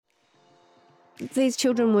these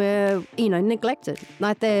children were, neglected.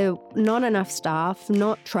 Like, there not enough staff,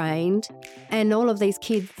 not trained, and all of these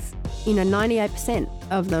kids,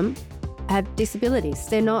 98% of them have disabilities.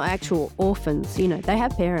 They're not actual orphans, they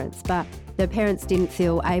have parents, but their parents didn't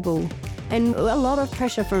feel able. And a lot of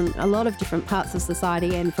pressure from a lot of different parts of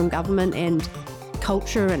society and from government and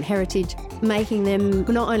culture and heritage, making them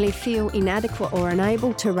not only feel inadequate or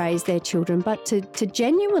unable to raise their children, but to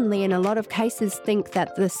genuinely, in a lot of cases, think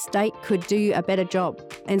that the state could do a better job.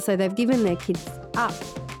 And so they've given their kids up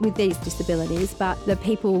with these disabilities, but the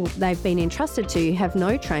people they've been entrusted to have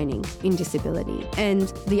no training in disability. And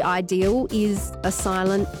the ideal is a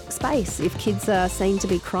silent space. If kids are seen to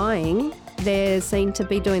be crying, they're seen to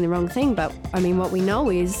be doing the wrong thing. But what we know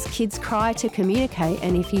is kids cry to communicate,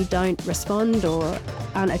 and if you don't respond or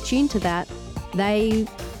aren't attuned to that, they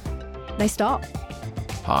stop.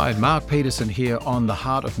 Hi, Mark Peterson here on the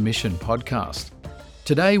Heart of Mission podcast.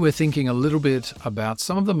 Today we're thinking a little bit about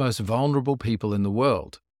some of the most vulnerable people in the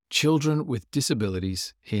world, children with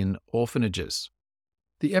disabilities in orphanages.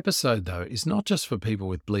 The episode, though, is not just for people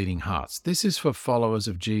with bleeding hearts. This is for followers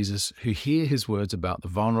of Jesus who hear his words about the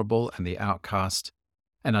vulnerable and the outcast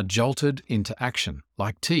and are jolted into action,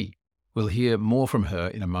 like T. We'll hear more from her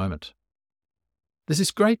in a moment. There's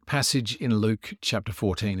this great passage in Luke chapter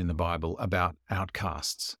 14 in the Bible about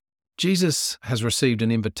outcasts. Jesus has received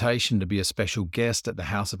an invitation to be a special guest at the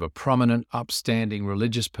house of a prominent, upstanding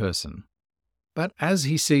religious person. But as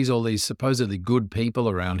he sees all these supposedly good people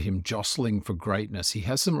around him jostling for greatness, he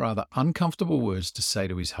has some rather uncomfortable words to say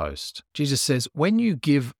to his host. Jesus says, when you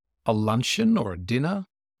give a luncheon or a dinner,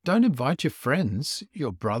 don't invite your friends,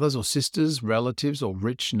 your brothers or sisters, relatives or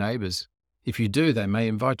rich neighbours. If you do, they may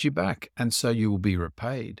invite you back, and so you will be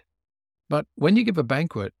repaid. But when you give a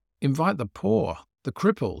banquet, invite the poor, the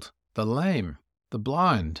crippled, the lame, the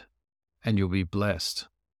blind, and you'll be blessed.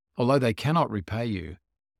 Although they cannot repay you,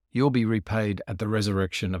 you'll be repaid at the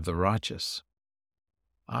resurrection of the righteous.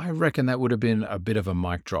 I reckon that would have been a bit of a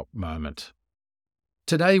mic drop moment.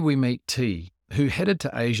 Today we meet T, who headed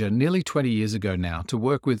to Asia nearly 20 years ago now to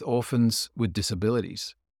work with orphans with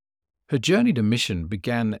disabilities. Her journey to mission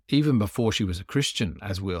began even before she was a Christian,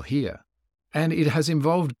 as we'll hear, and it has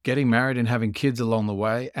involved getting married and having kids along the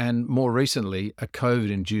way, and more recently, a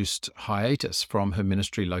COVID-induced hiatus from her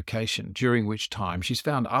ministry location, during which time she's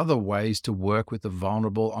found other ways to work with the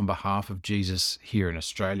vulnerable on behalf of Jesus here in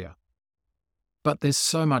Australia. But there's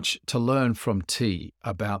so much to learn from T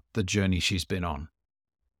about the journey she's been on.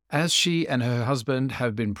 As she and her husband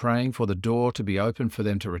have been praying for the door to be open for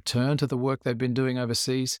them to return to the work they've been doing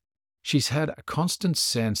overseas, she's had a constant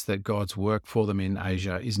sense that God's work for them in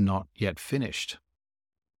Asia is not yet finished.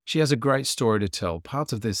 She has a great story to tell.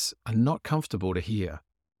 Parts of this are not comfortable to hear.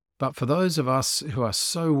 But for those of us who are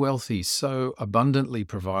so wealthy, so abundantly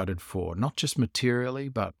provided for, not just materially,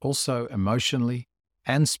 but also emotionally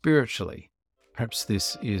and spiritually, perhaps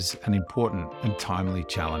this is an important and timely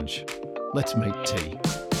challenge. Let's meet T.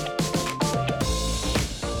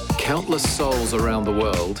 Countless souls around the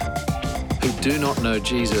world who do not know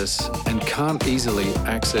Jesus and can't easily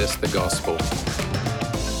access the gospel.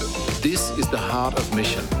 This is the Heart of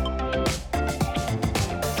Mission.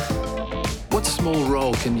 What small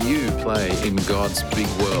role can you play in God's big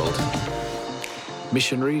world?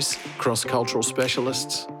 Missionaries, cross-cultural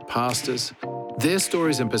specialists, pastors, their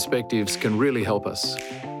stories and perspectives can really help us.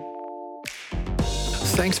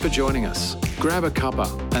 Thanks for joining us. Grab a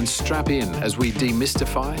cuppa and strap in as we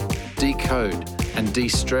demystify, decode, and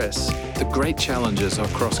de-stress the great challenges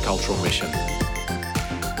of cross-cultural mission.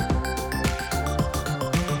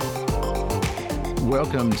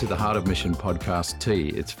 Welcome to the Heart of Mission podcast, T.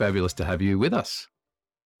 It's fabulous to have you with us.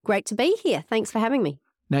 Great to be here. Thanks for having me.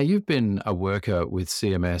 Now, you've been a worker with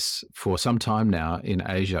CMS for some time now in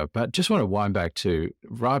Asia, but just want to wind back to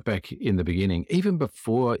right back in the beginning. Even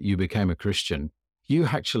before you became a Christian, you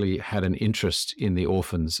actually had an interest in the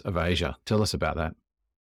orphans of Asia. Tell us about that.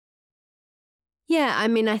 Yeah,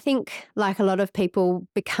 I think like a lot of people,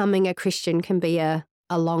 becoming a Christian can be a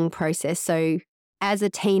long process. So as a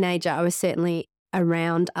teenager, I was certainly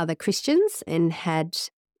around other Christians and had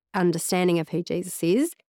understanding of who Jesus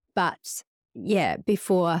is. But yeah,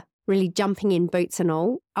 before really jumping in boots and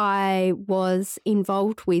all, I was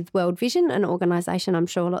involved with World Vision, an organisation I'm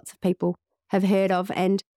sure lots of people have heard of,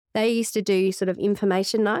 and they used to do sort of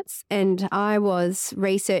information nights, and I was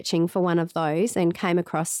researching for one of those and came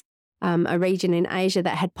across a region in Asia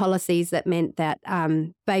that had policies that meant that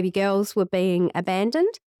baby girls were being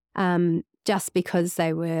abandoned just because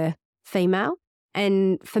they were female.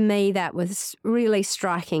 And for me, that was really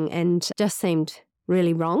striking and just seemed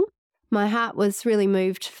really wrong. My heart was really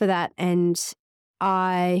moved for that, and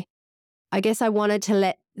I I guess I wanted to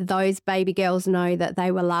let those baby girls know that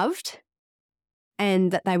they were loved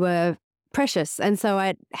and that they were precious. And so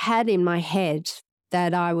I had in my head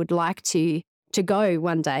that I would like to go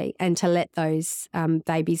one day and to let those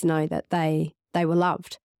babies know that they were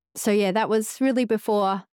loved. So yeah, that was really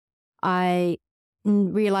before I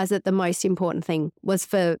realized that the most important thing was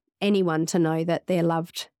for anyone to know that they're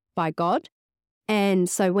loved by God. And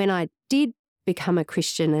so when I did become a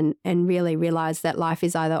Christian and really realize that life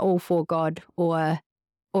is either all for God or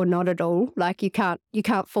not at all, like you can't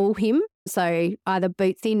fool him. So either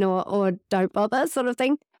boots in or don't bother sort of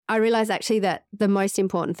thing. I realized actually that the most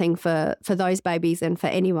important thing for those babies and for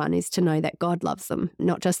anyone is to know that God loves them,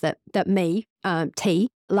 not just that me, T,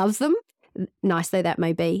 loves them, nice though that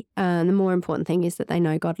may be. The more important thing is that they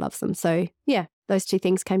know God loves them. So yeah, those two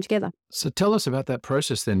things came together. So tell us about that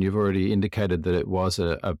process then. You've already indicated that it was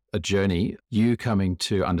a journey, you coming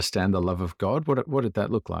to understand the love of God. What did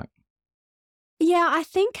that look like? Yeah, I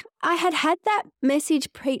think I had that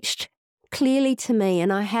message preached clearly to me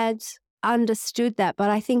and I had understood that, but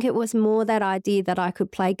I think it was more that idea that I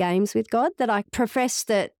could play games with God, that I professed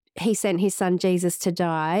that he sent his son Jesus to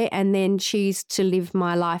die and then choose to live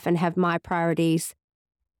my life and have my priorities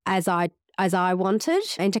as I wanted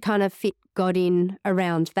and to kind of fit God in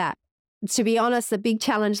around that. To be honest, the big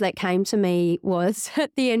challenge that came to me was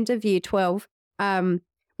at the end of year 12,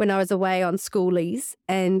 when I was away on schoolies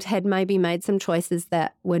and had maybe made some choices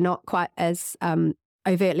that were not quite as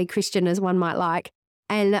overtly Christian as one might like.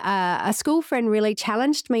 And a school friend really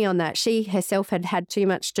challenged me on that. She herself had had too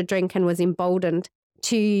much to drink and was emboldened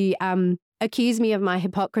to accuse me of my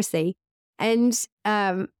hypocrisy. And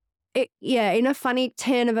in a funny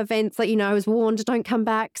turn of events, like, I was warned, don't come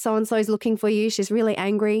back, so-and-so's looking for you. She's really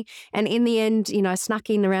angry. And in the end, I snuck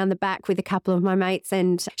in around the back with a couple of my mates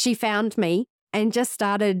and she found me and just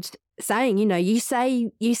started saying, you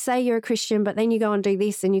say you're a Christian, but then you go and do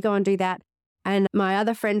this and you go and do that. And my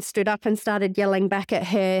other friend stood up and started yelling back at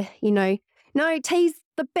her, no, T's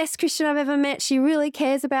the best Christian I've ever met. She really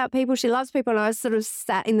cares about people. She loves people. And I was sort of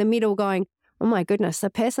sat in the middle going, oh my goodness,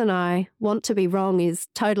 the person I want to be wrong is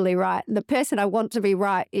totally right. The person I want to be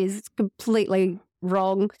right is completely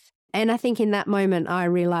wrong. And I think in that moment I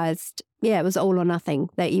realized, it was all or nothing,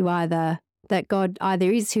 that God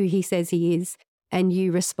either is who he says he is and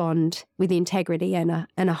you respond with integrity and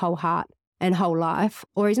a whole heart and whole life,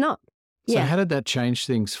 or he's not. So how did that change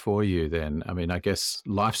things for you then? I mean, I guess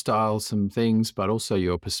lifestyle, some things, but also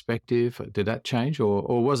your perspective. Did that change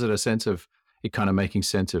or was it a sense of it kind of making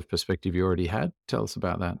sense of perspective you already had? Tell us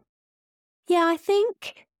about that. Yeah, I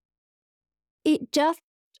think it just,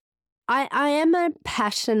 I am a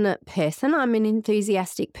passionate person. I'm an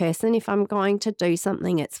enthusiastic person. If I'm going to do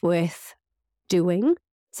something, it's worth doing.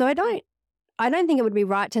 So I don't think it would be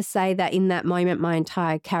right to say that in that moment my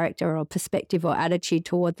entire character or perspective or attitude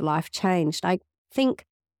toward life changed. I think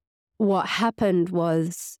what happened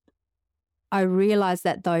was I realized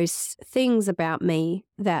that those things about me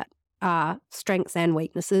that are strengths and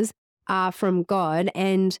weaknesses are from God,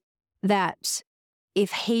 and that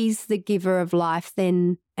if he's the giver of life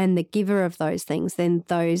then and the giver of those things, then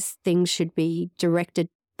those things should be directed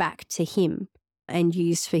back to him and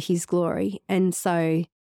used for his glory. And so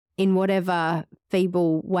in whatever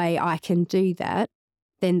feeble way I can do that,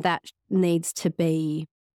 then that needs to be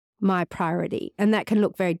my priority. And that can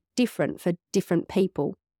look very different for different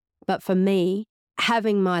people. But for me,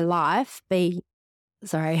 having my life be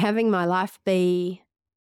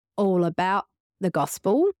all about the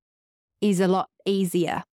gospel is a lot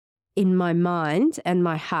easier in my mind and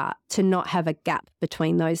my heart to not have a gap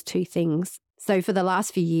between those two things. So for the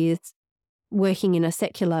last few years, working in a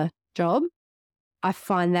secular job, I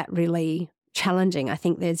find that really challenging. I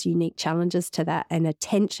think there's unique challenges to that and a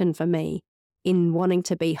tension for me in wanting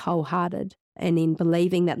to be wholehearted and in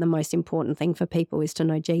believing that the most important thing for people is to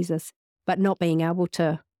know Jesus, but not being able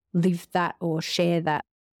to live that or share that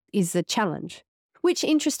is a challenge, which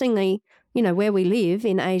interestingly, where we live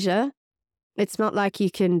in Asia, it's not like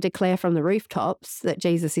you can declare from the rooftops that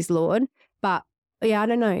Jesus is Lord. But yeah, I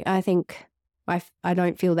don't know. I think I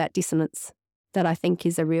don't feel that dissonance that I think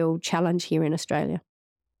is a real challenge here in Australia.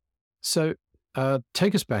 So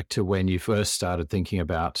take us back to when you first started thinking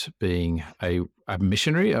about being a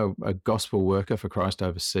missionary, a gospel worker for Christ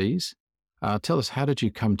overseas. Tell us, how did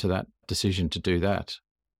you come to that decision to do that?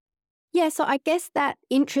 Yeah, so I guess that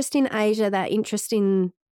interest in Asia, that interest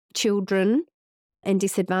in children and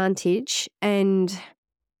disadvantage, and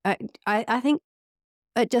I think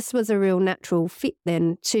it just was a real natural fit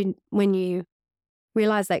then to when you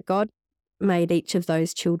realise that God made each of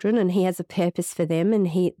those children and he has a purpose for them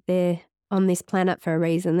and they're on this planet for a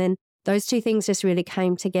reason, then those two things just really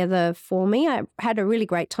came together for me. I had a really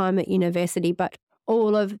great time at university, but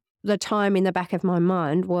all of the time in the back of my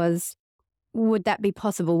mind was, would that be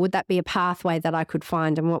possible? Would that be a pathway that I could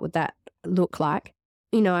find, and what would that look like?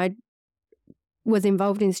 I was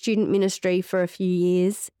involved in student ministry for a few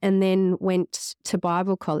years and then went to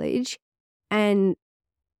Bible college. And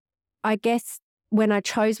I guess when I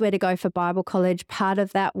chose where to go for Bible college, part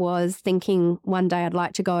of that was thinking one day I'd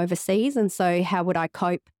like to go overseas. And so how would I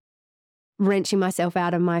cope wrenching myself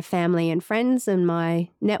out of my family and friends and my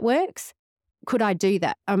networks? Could I do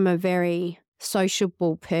that? I'm a very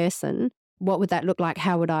sociable person. What would that look like?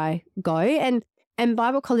 How would I go? And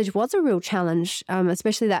Bible college was a real challenge,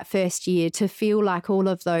 especially that first year, to feel like all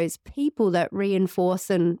of those people that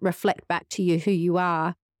reinforce and reflect back to you who you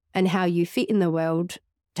are and how you fit in the world,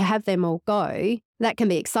 to have them all go. That can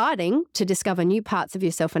be exciting to discover new parts of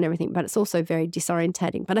yourself and everything, but it's also very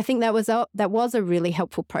disorientating. But I think that was a really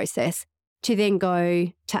helpful process to then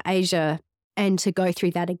go to Asia and to go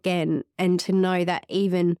through that again, and to know that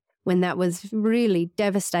even when that was really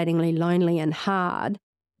devastatingly lonely and hard,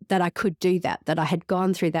 that I could do that I had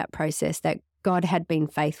gone through that process, that God had been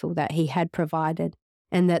faithful, that he had provided,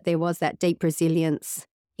 and that there was that deep resilience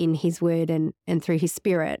in his word and through his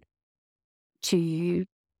spirit to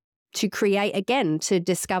create again, to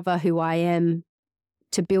discover who I am,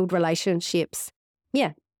 to build relationships.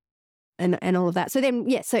 Yeah. And all of that. So then,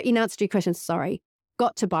 so in answer to your question,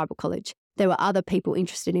 got to Bible college. There were other people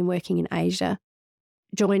interested in working in Asia,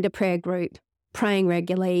 joined a prayer group, praying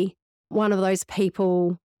regularly. One of those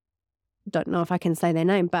people, don't know if I can say their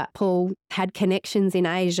name, but Paul had connections in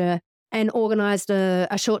Asia and organised a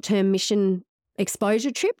short-term mission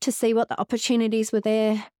exposure trip to see what the opportunities were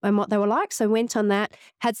there and what they were like. So went on that,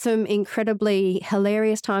 had some incredibly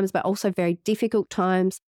hilarious times, but also very difficult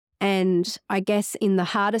times. And I guess in the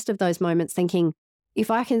hardest of those moments thinking, if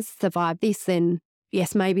I can survive this, then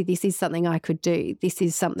yes, maybe this is something I could do. This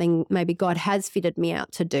is something maybe God has fitted me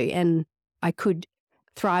out to do, and I could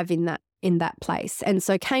thrive in that place. And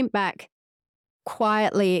so came back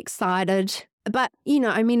quietly excited. But,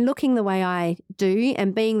 looking the way I do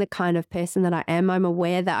and being the kind of person that I am, I'm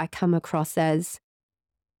aware that I come across as,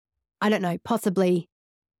 I don't know, possibly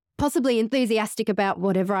enthusiastic about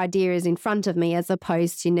whatever idea is in front of me, as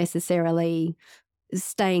opposed to necessarily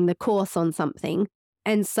staying the course on something.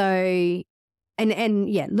 And so,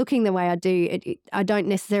 looking the way I do, I don't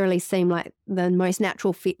necessarily seem like the most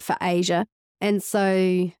natural fit for Asia. And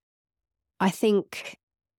so I think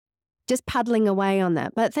just paddling away on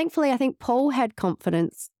that. But thankfully, I think Paul had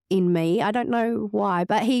confidence in me. I don't know why,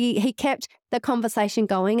 but he kept the conversation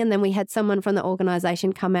going. And then we had someone from the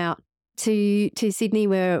organisation come out to Sydney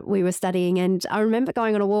where we were studying. And I remember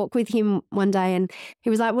going on a walk with him one day, and he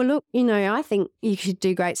was like, well, look, I think you should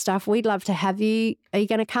do great stuff. We'd love to have you. Are you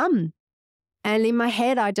going to come? And in my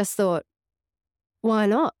head, I just thought, why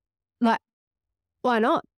not? Like, why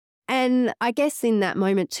not? And I guess in that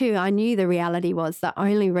moment too, I knew the reality was the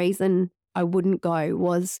only reason I wouldn't go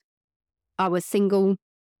was I was single.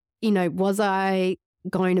 Was I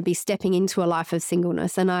going to be stepping into a life of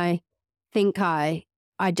singleness? And I think I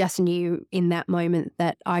just knew in that moment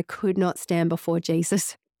that I could not stand before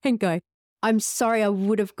Jesus and go, I'm sorry, I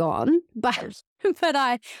would have gone, but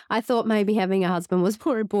I thought maybe having a husband was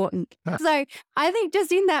more important. So I think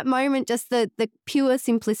just in that moment, just the pure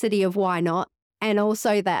simplicity of why not, and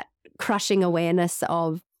also that crushing awareness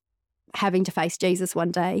of having to face Jesus one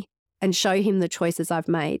day and show him the choices I've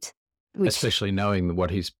made. Especially knowing what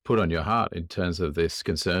he's put on your heart in terms of this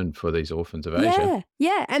concern for these orphans of Asia.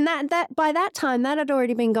 Yeah. And that by that time, that had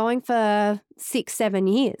already been going for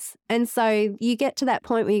 6-7 years. And so you get to that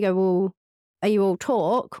point where you go, well, are you all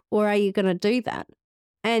talk or are you going to do that?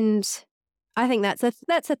 And I think that's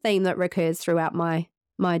a theme that recurs throughout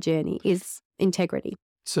my journey, is integrity.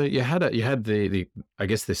 So you had the I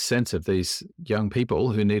guess this sense of these young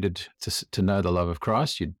people who needed to know the love of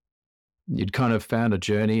Christ. You'd kind of found a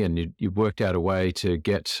journey, and you worked out a way to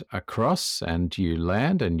get across, and you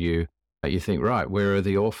land, and you think, right, where are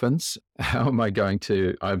the orphans? How am I going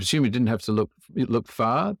to? I assume you didn't have to look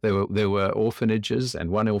far. There were orphanages,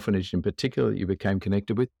 and one orphanage in particular that you became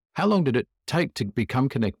connected with. How long did it take to become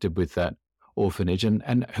connected with that orphanage,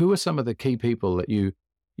 and who are some of the key people that you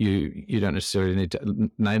don't necessarily need to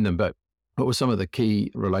name them, but what were some of the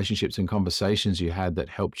key relationships and conversations you had that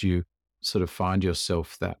helped you sort of find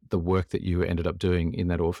yourself, that the work that you ended up doing in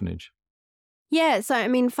that orphanage? Yeah.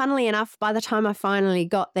 So, funnily enough, by the time I finally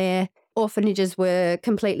got there, orphanages were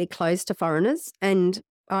completely closed to foreigners. And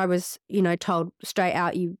I was, told straight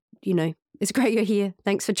out, it's great you're here.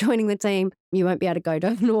 Thanks for joining the team. You won't be able to go to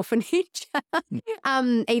an orphanage,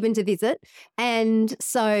 even to visit. And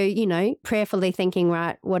so, prayerfully thinking,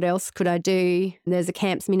 right, what else could I do? There's a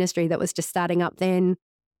camps ministry that was just starting up then.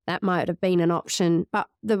 That might have been an option. But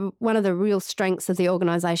one of the real strengths of the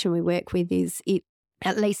organisation we work with is it,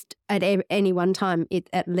 at least at any one time, it's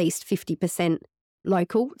at least 50%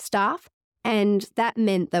 local staff. And that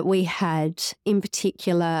meant that we had, in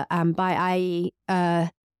particular, by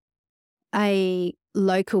a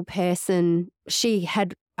local person, she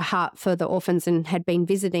had a heart for the orphans and had been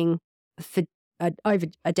visiting for over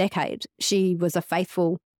a decade. She was a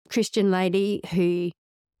faithful Christian lady who,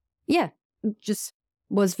 just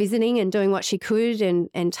was visiting and doing what she could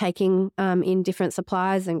and taking in different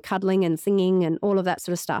supplies and cuddling and singing and all of that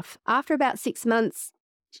sort of stuff. After about 6 months,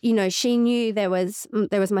 she knew there was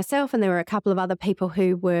myself and there were a couple of other people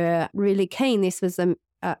who were really keen. This was a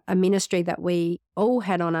ministry that we all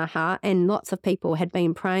had on our heart, and lots of people had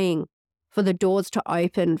been praying for the doors to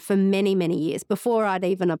open for many, many years before I'd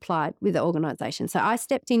even applied with the organisation. So I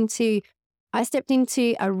stepped into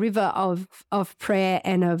a river of prayer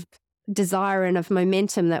and of desire and of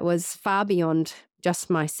momentum that was far beyond just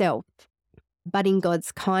myself. But in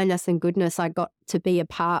God's kindness and goodness, I got to be a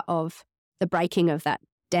part of the breaking of that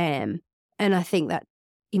dam. And I think that,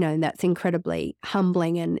 that's incredibly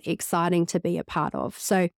humbling and exciting to be a part of.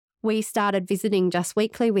 So we started visiting just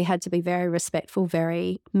weekly. We had to be very respectful,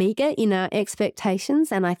 very meagre in our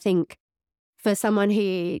expectations. And I think for someone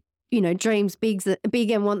who, dreams big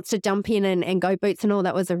and wants to jump in and go boots and all,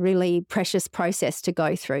 that was a really precious process to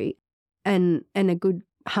go through and a good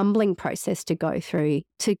humbling process to go through,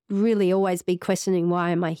 to really always be questioning,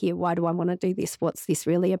 why am I here? Why do I want to do this? What's this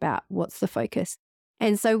really about? What's the focus?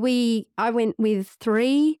 And so I went with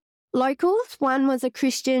 3 locals. 1 was a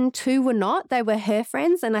Christian, 2 were not. They were her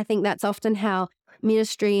friends. And I think that's often how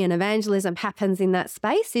ministry and evangelism happens in that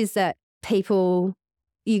space, is that people,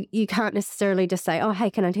 you can't necessarily just say, oh,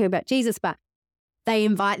 hey, can I tell you about Jesus? But they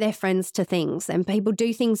invite their friends to things, and people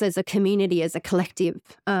do things as a community, as a collective.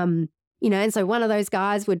 And so one of those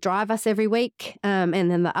guys would drive us every week. And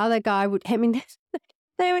then the other guy would,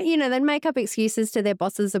 they were, they'd make up excuses to their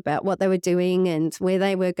bosses about what they were doing and where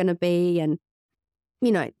they were going to be. And,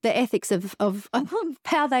 the ethics of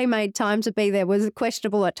how they made time to be there was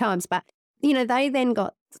questionable at times. But, they then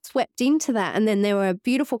got swept into that. And then there were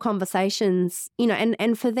beautiful conversations,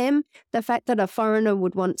 and for them, the fact that a foreigner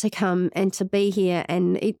would want to come and to be here,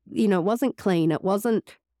 and it, it wasn't clean, it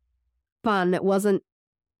wasn't fun, it wasn't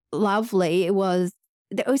lovely, it was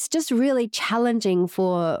just really challenging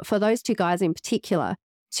for those 2 guys in particular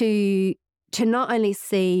to not only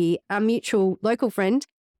see a mutual local friend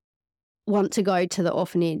want to go to the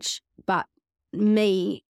orphanage, but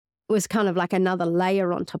me was kind of like another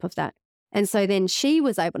layer on top of that. And so then she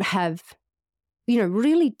was able to have,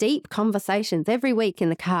 really deep conversations every week in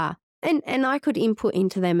the car. And I could input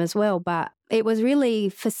into them as well, but it was really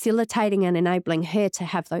facilitating and enabling her to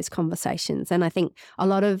have those conversations. And I think a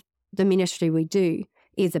lot of the ministry we do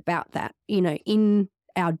is about that. In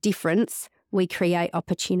our difference, we create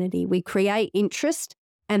opportunity, we create interest,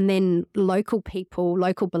 and then local people,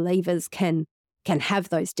 local believers can have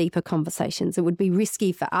those deeper conversations. It would be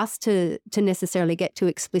risky for us to necessarily get too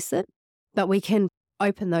explicit, but we can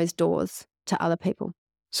open those doors to other people.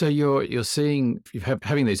 So you're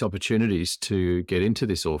having these opportunities to get into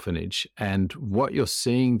this orphanage, and what you're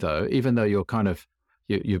seeing though, even though you're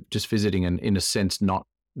just visiting and in a sense not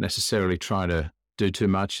necessarily trying to do too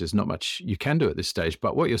much, there's not much you can do at this stage,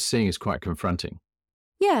 but what you're seeing is quite confronting.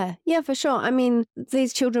 Yeah, for sure. I mean,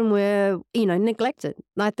 these children were, neglected.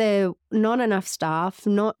 Like, there are not enough staff,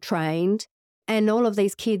 not trained, and all of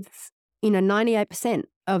these kids, 98%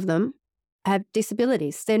 of them have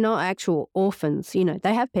disabilities. They're not actual orphans,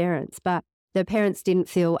 they have parents, but their parents didn't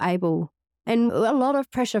feel able. And a lot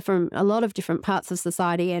of pressure from a lot of different parts of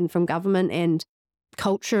society and from government and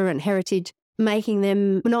culture and heritage, making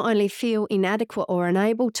them not only feel inadequate or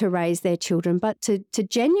unable to raise their children, but to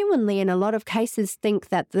genuinely, in a lot of cases, think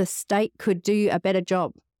that the state could do a better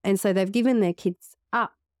job. And so they've given their kids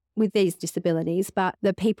up with these disabilities, but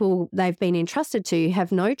the people they've been entrusted to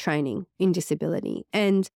have no training in disability.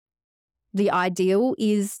 And the ideal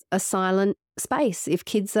is a silent space. If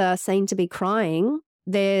kids are seen to be crying,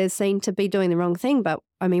 they're seen to be doing the wrong thing. But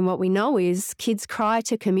I mean, what we know is kids cry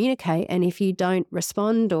to communicate. And if you don't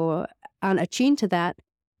respond or aren't attuned to that,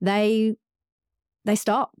 they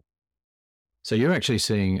stop. So you're actually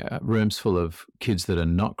seeing rooms full of kids that are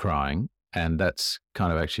not crying, and that's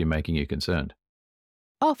kind of actually making you concerned.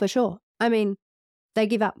 Oh, for sure. I mean, they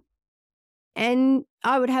give up. And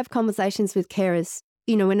I would have conversations with carers,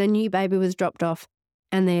 when a new baby was dropped off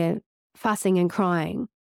and their fussing and crying,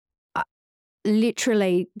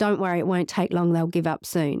 literally, don't worry, it won't take long. They'll give up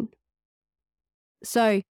soon.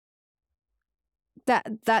 So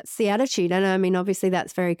that's the attitude. And I mean, obviously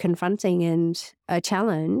that's very confronting and a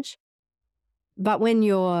challenge. But when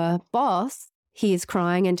your boss hears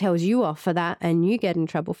crying and tells you off for that and you get in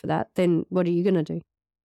trouble for that, then what are you going to do?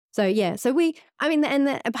 So, yeah. So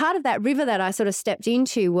a part of that river that I sort of stepped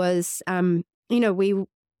into was, we,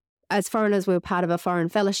 as foreigners, we were part of a foreign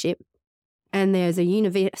fellowship, and there's a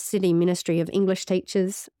university ministry of English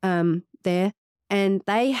teachers there, and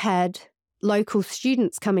they had local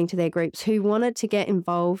students coming to their groups who wanted to get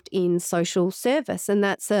involved in social service. And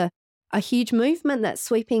that's a huge movement that's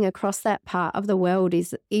sweeping across that part of the world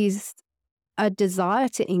is a desire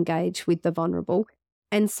to engage with the vulnerable.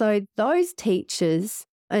 And so those teachers,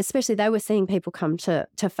 especially, they were seeing people come to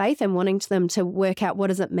faith and wanting them to work out what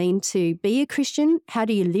does it mean to be a Christian? How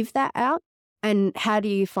do you live that out? And how do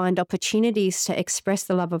you find opportunities to express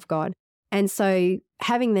the love of God? And so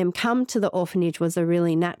having them come to the orphanage was a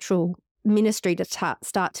really natural ministry to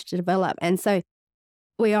start to develop. And so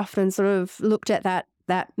we often sort of looked at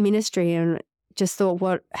that ministry and just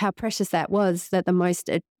thought how precious that was, that the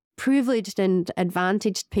most privileged and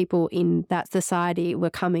advantaged people in that society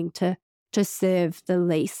were coming to serve the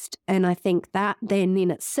least. And I think that then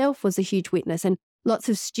in itself was a huge witness. And lots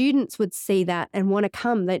of students would see that and want to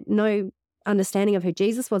come, that no understanding of who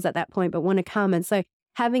Jesus was at that point, but want to come. And so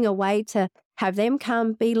having a way to have them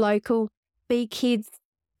come, be local, be kids,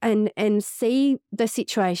 and see the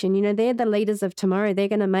situation. They're the leaders of tomorrow. They're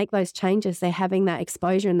going to make those changes. They're having that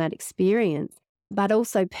exposure and that experience, but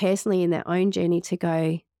also personally in their own journey to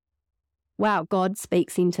go, wow, God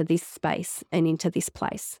speaks into this space and into this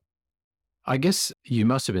place. I guess you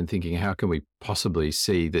must have been thinking, how can we possibly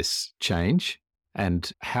see this change?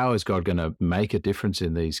 And how is God going to make a difference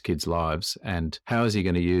in these kids' lives? And how is he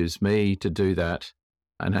going to use me to do that?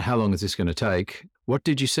 And how long is this going to take? What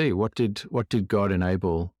did you see? What did God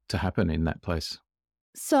enable to happen in that place?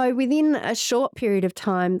 So within a short period of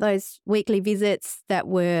time, those weekly visits that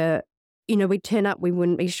were, we'd turn up, we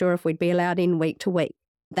wouldn't be sure if we'd be allowed in week to week.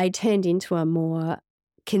 They turned into a more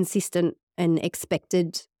consistent and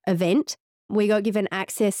expected event. We got given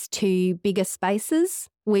access to bigger spaces.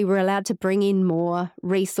 We were allowed to bring in more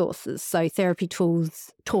resources, so therapy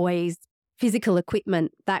tools, toys, physical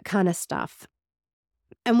equipment, that kind of stuff.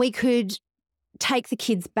 And we could take the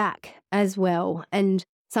kids back as well. And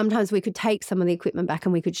sometimes we could take some of the equipment back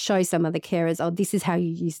and we could show some of the carers, oh, this is how you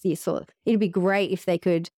use this. Or it'd be great if they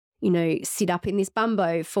could, sit up in this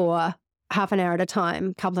bumbo for half an hour at a time,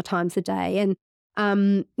 a couple of times a day. And,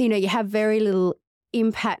 you have very little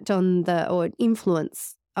impact or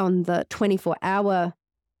influence on the 24-hour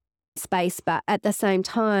space. But at the same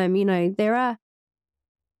time, they're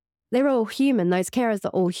all human. Those carers are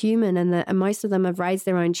all human, and most of them have raised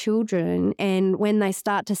their own children. And when they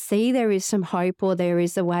start to see there is some hope or there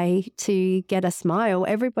is a way to get a smile,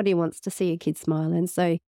 everybody wants to see a kid smile. And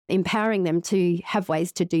so empowering them to have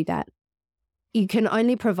ways to do that. You can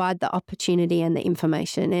only provide the opportunity and the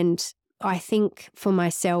information. And I think for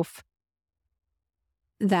myself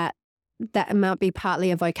that might be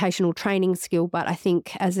partly a vocational training skill, but I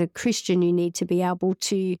think as a Christian, you need to be able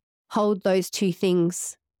to hold those two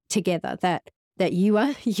things together, that you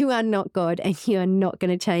are not God and you are not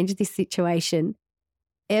going to change this situation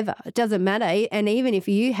ever. It doesn't matter. And even if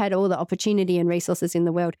you had all the opportunity and resources in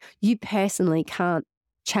the world, you personally can't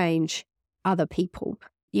change other people.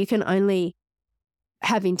 You can only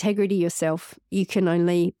have integrity yourself. You can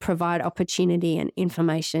only provide opportunity and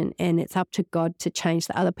information, and it's up to God to change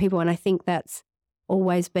the other people. And I think that's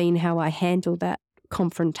always been how I handle that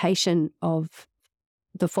confrontation of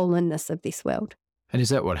the fallenness of this world. And is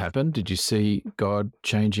that what happened? Did you see God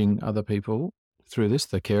changing other people through this,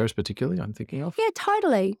 the carers particularly, I'm thinking of? Yeah,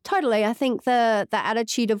 totally. I think the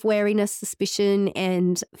attitude of wariness, suspicion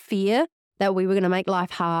and fear that we were going to make life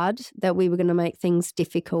hard, that we were going to make things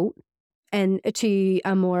difficult, and to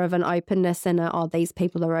a more of an openness and these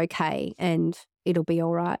people are okay and it'll be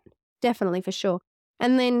all right. Definitely, for sure.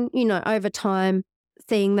 And then, over time,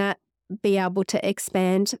 seeing that be able to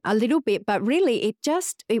expand a little bit, but really it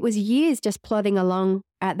was years just plodding along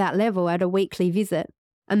at that level at a weekly visit.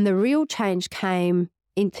 And the real change came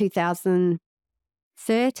in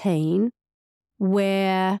 2013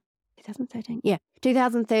 where,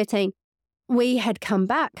 2013, we had come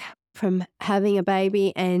back from having a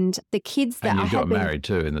baby and the kids that I had got married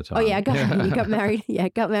too in the time. Oh yeah, you got married. Yeah,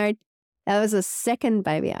 got married. That was a second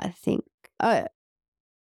baby, I think. Oh, it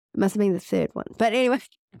must have been the third one. But anyway,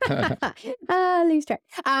 lose track.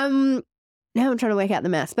 now I'm trying to work out the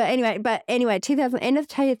maths. But anyway, 2000, end of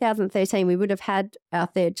 2013, we would have had our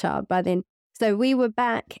third child by then. So we were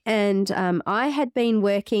back, and I had been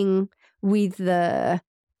working with the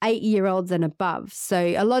 8-year-olds and above. So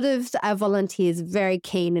a lot of our volunteers very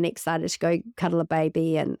keen and excited to go cuddle a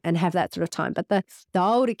baby and have that sort of time. But the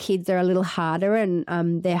older kids are a little harder,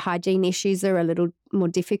 and their hygiene issues are a little more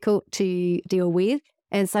difficult to deal with.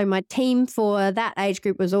 And so my team for that age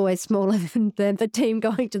group was always smaller than the team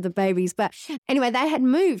going to the babies. But anyway, they had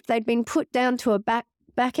moved. They'd been put down to a back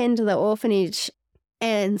end of the orphanage.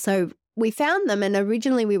 And so we found them. And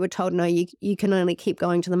originally we were told, no, you can only keep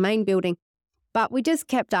going to the main building. But we just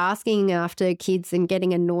kept asking after kids and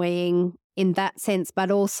getting annoying in that sense,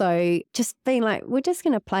 but also just being like, we're just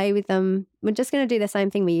going to play with them. We're just going to do the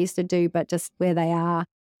same thing we used to do, but just where they are.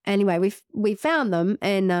 Anyway, we found them,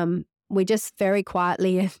 and we just very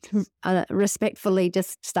quietly and respectfully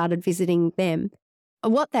just started visiting them.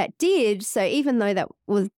 What that did, so even though that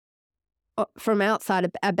was from outside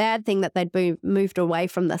a bad thing that they'd moved away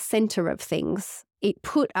from the center of things, it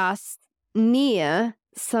put us near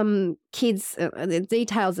some kids. The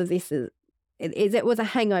details of this is it was a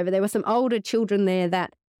hangover. There were some older children there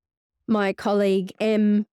that my colleague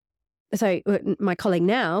my colleague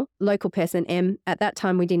now, local person M, at that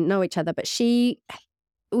time we didn't know each other, but she,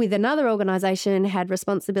 with another organisation, had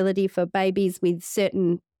responsibility for babies with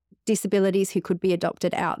certain disabilities who could be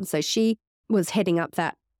adopted out. And so she was heading up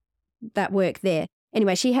that work there.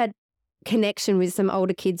 Anyway, she had connection with some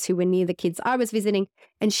older kids who were near the kids I was visiting,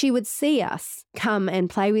 and she would see us come and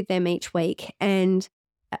play with them each week. And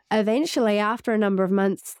eventually, after a number of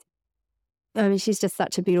months, I mean, she's just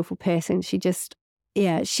such a beautiful person. She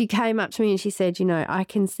came up to me and she said, I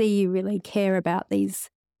can see you really care about these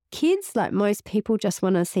kids. Like most people just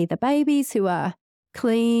want to see the babies who are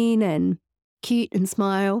clean and cute and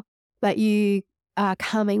smile, but you are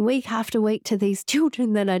coming week after week to these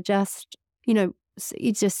children that are just,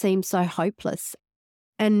 it just seems so hopeless.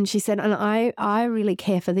 And she said, and I really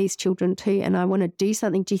care for these children too, and I want to do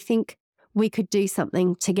something. Do you think we could do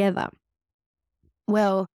something together?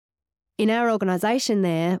 Well, in our organisation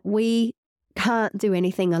there, we can't do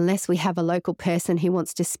anything unless we have a local person who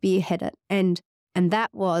wants to spearhead it. And that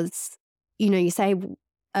was, you say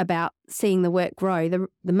about seeing the work grow. The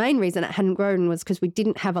main reason it hadn't grown was because we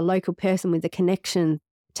didn't have a local person with the connection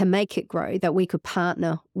to make it grow that we could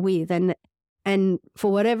partner with. And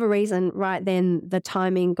for whatever reason, right then, the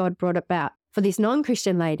timing, God brought about for this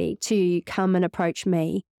non-Christian lady to come and approach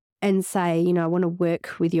me and say, I want to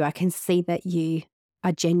work with you. I can see that you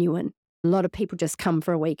are genuine. A lot of people just come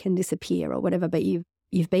for a week and disappear or whatever, but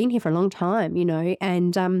you've been here for a long time,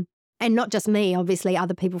 and not just me, obviously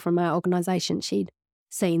other people from our organisation, she'd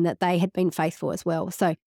seen that they had been faithful as well.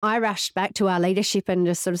 So I rushed back to our leadership and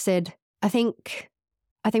just sort of said, I think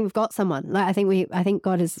we've got someone. Like I think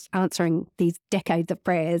God is answering these decades of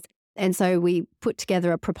prayers. And so we put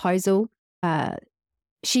together a proposal.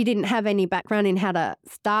 She didn't have any background in how to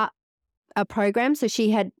start a program, so she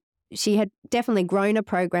had definitely grown a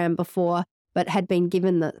program before, but had been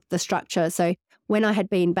given the structure. So when I had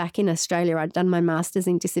been back in Australia, I'd done my master's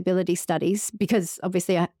in disability studies because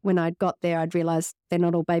obviously when I'd got there, I'd realised they're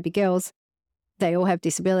not all baby girls. They all have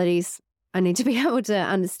disabilities. I need to be able to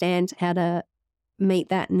understand how to meet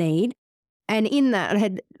that need. And in that, I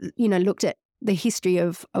had, looked at the history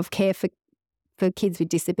of care for kids with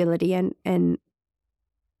disability and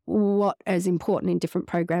what is important in different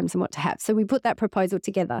programs and what to have. So we put that proposal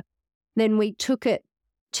together. Then we took it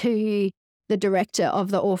to the director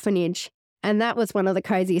of the orphanage, and that was one of the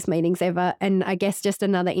craziest meetings ever. And I guess just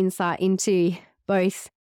another insight into both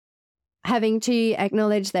having to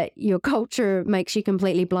acknowledge that your culture makes you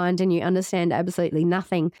completely blind and you understand absolutely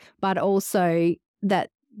nothing, but also that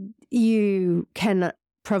you can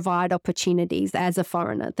provide opportunities as a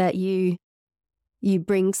foreigner, that you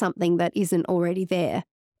bring something that isn't already there.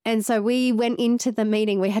 And so we went into the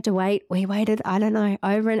meeting. We had to wait. We waited, I don't know,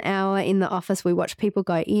 over an hour in the office. We watched people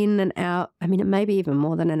go in and out. I mean, it may be even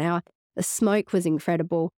more than an hour. The smoke was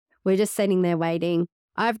incredible. We're just sitting there waiting.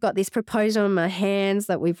 I've got this proposal in my hands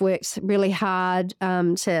that we've worked really hard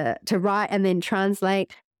to write and then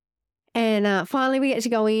translate. And finally we get to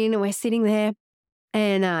go in and we're sitting there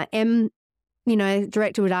and M,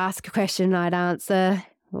 director would ask a question, I'd answer,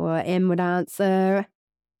 or M would answer,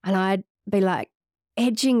 and I'd be like,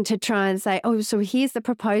 edging to try and say, oh, so here's the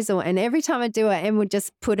proposal. And every time I do it, Em would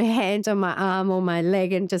just put her hand on my arm or my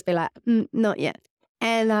leg and just be like, not yet.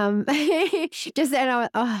 And just then I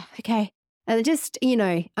went, oh, okay. And just,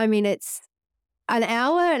 I mean, it's an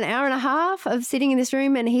hour and a half of sitting in this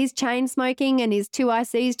room and he's chain smoking and his two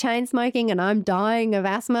ICs chain smoking and I'm dying of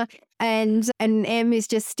asthma. And Em is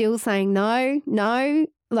just still saying no,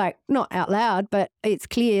 like not out loud, but it's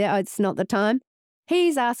clear it's not the time.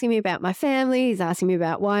 He's asking me about my family. He's asking me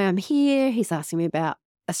about why I'm here. He's asking me about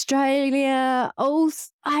Australia.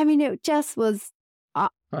 It just was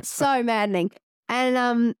so maddening.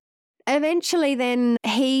 And eventually then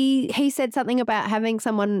he said something about having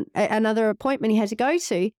another appointment he had to go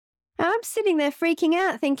to. And I'm sitting there freaking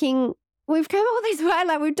out thinking, we've come all this way,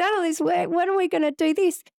 like we've done all this work. When are we going to do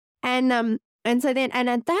this? And so then, and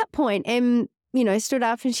at that point, Em, stood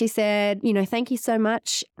up and she said, thank you so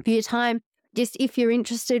much for your time. Just if you're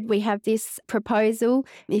interested, we have this proposal.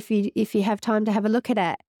 If you have time to have a look at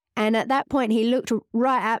it. And at that point, he looked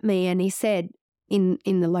right at me and he said in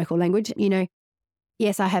the local language,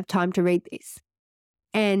 yes, I have time to read this.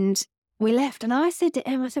 And we left, and I said to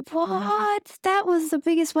Em, I said, what? That was the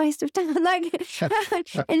biggest waste of time. And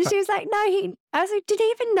she was like, no, I was like, did he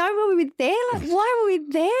even know we were there? Like, why were we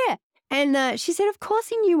there? And she said, of course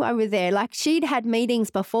he knew I was there. Like, she'd had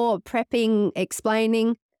meetings before, prepping,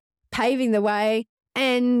 explaining, paving the way.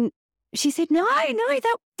 And she said, no,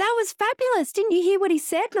 that was fabulous. Didn't you hear what he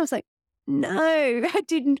said? And I was like, no, I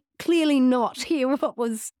didn't clearly not hear what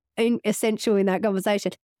was essential in that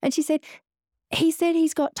conversation. And she said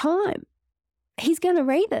he's got time. He's going to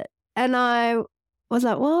read it. And I was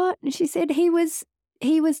like, what? And she said he was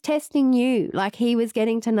testing you. Like, he was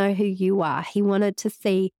getting to know who you are. He wanted to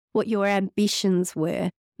see what your ambitions were,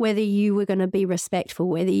 whether you were going to be respectful,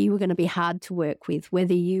 whether you were going to be hard to work with,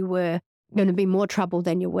 whether you were going to be more trouble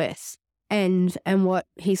than you're worth. And what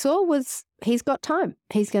he saw was he's got time.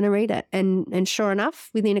 He's going to read it. And sure enough,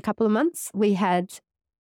 within a couple of months, we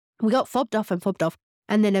got fobbed off.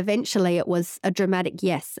 And then eventually it was a dramatic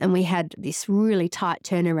yes. And we had this really tight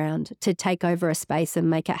turnaround to take over a space and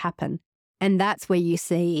make it happen. And that's where you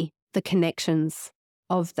see the connections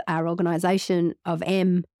of our organisation, of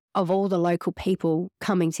M, of all the local people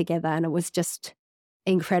coming together. And it was just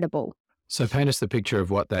incredible. So paint us the picture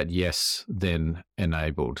of what that yes then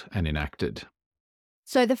enabled and enacted.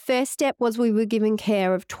 So the first step was we were given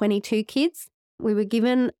care of 22 kids. We were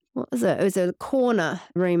given, what was it? It was a corner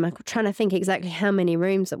room. I'm trying to think exactly how many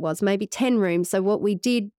rooms it was, maybe 10 rooms. So what we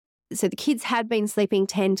did, so the kids had been sleeping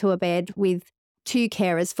 10 to a bed with 2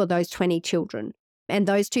 carers for those 20 children. And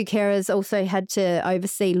those 2 carers also had to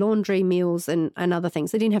oversee laundry, meals and other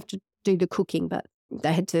things. They didn't have to do the cooking, but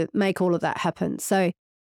they had to make all of that happen. So,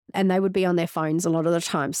 and they would be on their phones a lot of the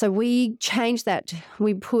time. So we changed that.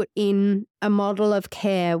 We put in a model of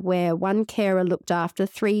care where one carer looked after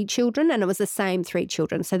 3 children, and it was the same 3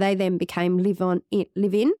 children. So they then became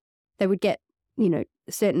live-in. They would get, a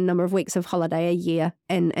certain number of weeks of holiday a year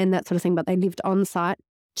and that sort of thing, but they lived on site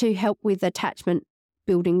to help with attachment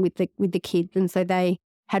building with the kids. And so they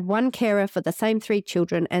had one carer for the same 3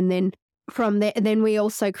 children, and then from there, then we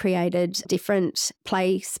also created different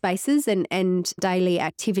play spaces and daily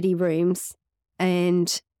activity rooms.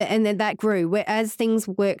 And then that grew. Where as things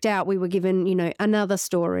worked out, we were given, another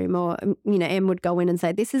storeroom, or, Em would go in and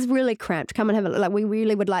say, this is really cramped. Come and have a look. Like, we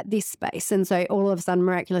really would like this space. And so all of a sudden,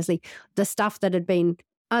 miraculously, the stuff that had been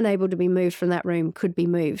unable to be moved from that room could be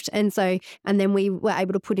moved. And then we were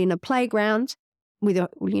able to put in a playground with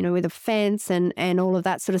a fence and all of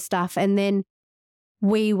that sort of stuff. And then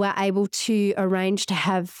we were able to arrange to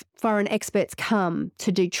have foreign experts come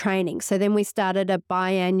to do training. So then we started a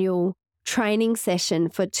biannual training session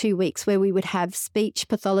for 2 weeks where we would have speech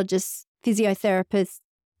pathologists, physiotherapists,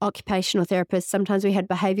 occupational therapists. Sometimes we had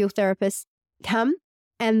behavioural therapists come,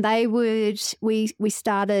 and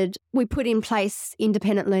we put in place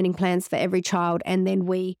independent learning plans for every child. And then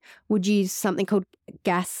we would use something called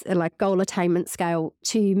GAS, like goal attainment scale,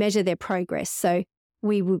 to measure their progress. So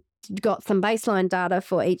we got some baseline data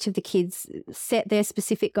for each of the kids, set their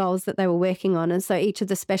specific goals that they were working on. And so each of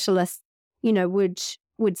the specialists,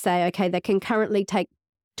 would say, okay, they can currently take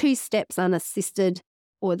 2 steps unassisted,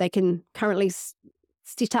 or they can currently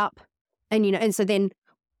sit up. And so then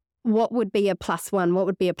what would be a +1? What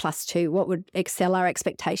would be a +2? What would excel our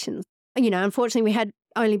expectations? Unfortunately, we had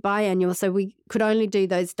only biannual, so we could only do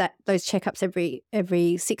those checkups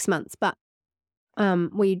every 6 months. But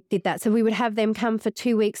we did that. So we would have them come for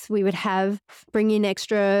 2 weeks. We would bring in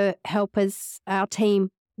extra helpers. Our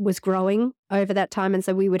team was growing over that time. And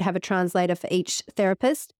so we would have a translator for each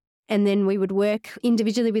therapist. And then we would work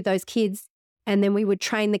individually with those kids. And then we would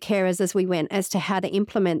train the carers as we went as to how to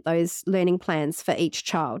implement those learning plans for each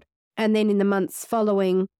child. And then in the months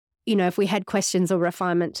following, if we had questions or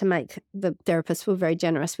refinement to make, the therapists were very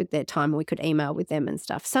generous with their time. We could email with them and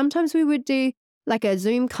stuff. Sometimes we would do like a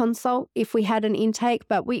Zoom consult if we had an intake.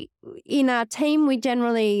 But in our team, we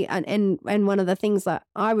generally, and one of the things that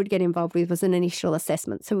I would get involved with was an initial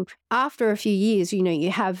assessment. So after a few years,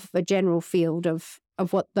 you have a general field of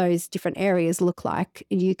what those different areas look like.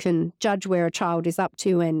 You can judge where a child is up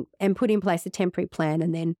to and put in place a temporary plan,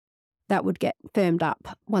 and then that would get firmed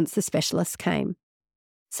up once the specialist came.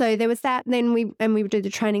 So there was that, and then we would do the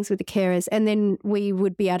trainings with the carers, and then we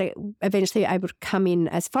would be eventually able to come in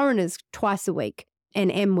as foreigners twice a week. And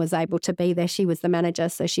Em was able to be there. She was the manager,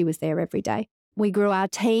 so she was there every day. We grew our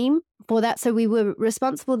team for that, so we were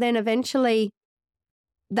responsible then eventually.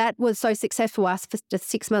 That was so successful us for just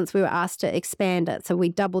 6 months, we were asked to expand it. So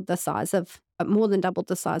we more than doubled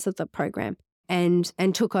the size of the program and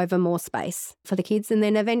took over more space for the kids. And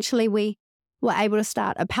then eventually we were able to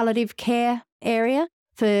start a palliative care area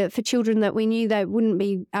for children that we knew they wouldn't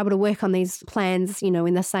be able to work on these plans,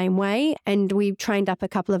 in the same way. And we trained up a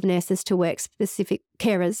couple of nurses to work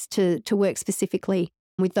carers to work specifically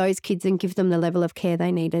with those kids and give them the level of care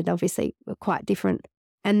they needed, obviously quite different.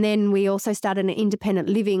 And then we also started an independent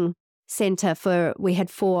living centre we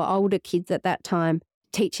had 4 older kids at that time,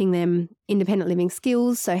 teaching them independent living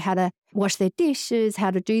skills. So how to wash their dishes,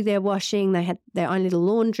 how to do their washing. They had their own little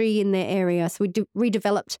laundry in their area. So we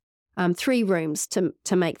redeveloped 3 rooms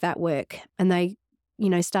to make that work. And they,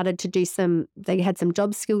 started to do they had some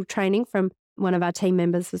job skill training from one of our team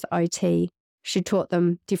members was OT. She taught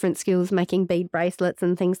them different skills, making bead bracelets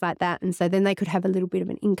and things like that. And so then they could have a little bit of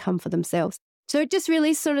an income for themselves. So it just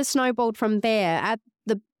really sort of snowballed from there.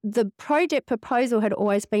 The project proposal had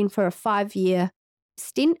always been for a 5-year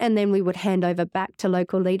stint, and then we would hand over back to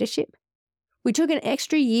local leadership. We took an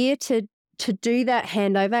extra year to do that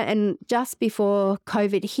handover, and just before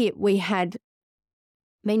COVID hit, we had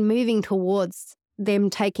been moving towards them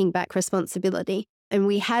taking back responsibility, and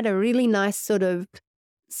we had a really nice sort of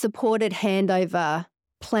supported handover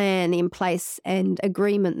plan in place and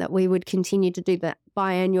agreement that we would continue to do that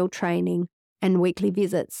biannual training and weekly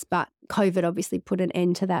visits, but COVID obviously put an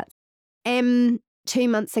end to that. 2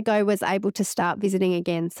 months ago was able to start visiting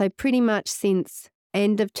again. So pretty much since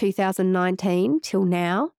end of 2019 till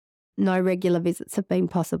now, no regular visits have been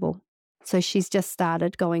possible. So she's just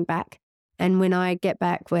started going back. And when I get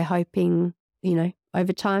back, we're hoping,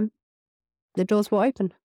 over time, the doors will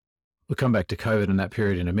open. We'll come back to COVID in that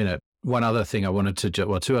period in a minute. Two other things I wanted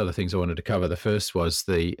to cover. The first was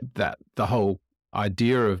the whole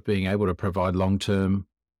idea of being able to provide long-term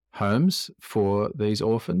homes for these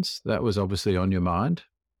orphans. That was obviously on your mind.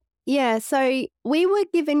 Yeah, so we were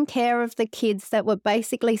given care of the kids that were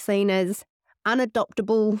basically seen as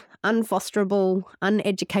unadoptable, unfosterable,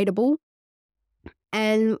 uneducatable.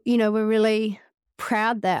 And, we're really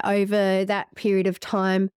proud that over that period of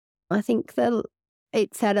time, I think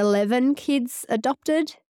it's had 11 kids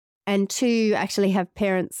adopted and 2 actually have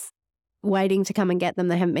parents waiting to come and get them.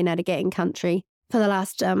 They haven't been able to get in country for the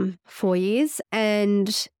last 4 years.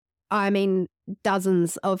 And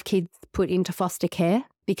dozens of kids put into foster care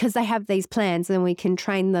because they have these plans, and we can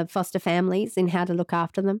train the foster families in how to look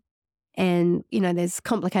after them. And, there's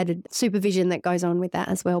complicated supervision that goes on with that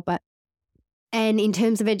as well. And in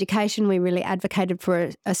terms of education, we really advocated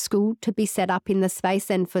for a school to be set up in the space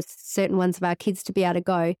and for certain ones of our kids to be able to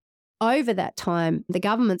go. Over that time, the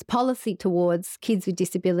government's policy towards kids with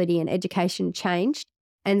disability and education changed.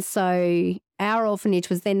 And so our orphanage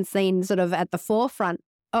was then seen sort of at the forefront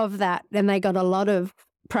of that, and they got a lot of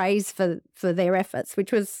praise for their efforts,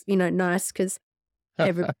 which was, nice because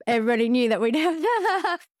everybody knew that we'd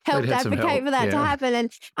have helped advocate for that to happen.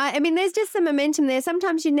 And there's just some momentum there.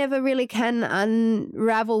 Sometimes you never really can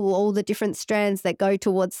unravel all the different strands that go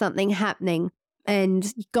towards something happening.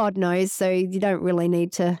 And God knows, so you don't really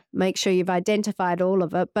need to make sure you've identified all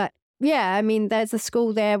of it. But yeah, there's a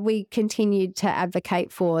school there. We continued to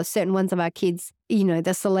advocate for certain ones of our kids.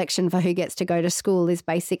 The selection for who gets to go to school is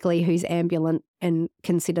basically who's ambulant and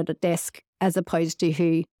considered a desk, as opposed to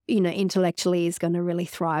who, intellectually is going to really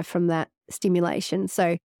thrive from that stimulation.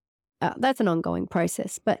 So that's an ongoing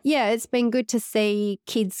process. But yeah, it's been good to see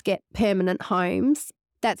kids get permanent homes.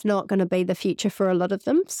 That's not going to be the future for a lot of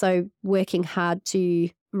them. So working hard to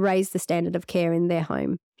raise the standard of care in their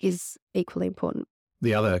home is equally important.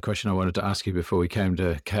 The other question I wanted to ask you before we came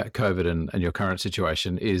to COVID and your current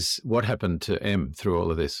situation is what happened to Em through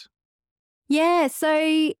all of this? Yeah, so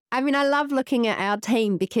I love looking at our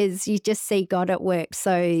team because you just see God at work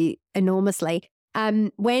so enormously.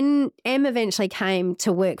 When Em eventually came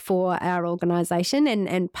to work for our organisation,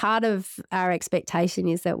 and part of our expectation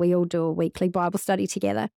is that we all do a weekly Bible study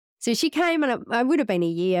together. So she came, and it would have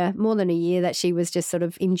been more than a year that she was just sort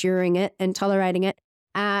of enduring it and tolerating it.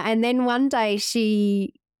 And then one day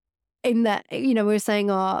she in that, we were saying,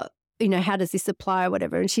 oh, how does this apply or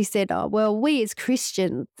whatever? And she said, oh, well, we as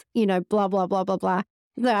Christians, blah, blah, blah, blah, blah.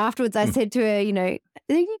 So afterwards I said to her, you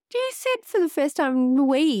said for the first time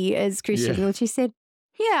we as Christians. Yeah. And she said,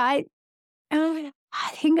 yeah,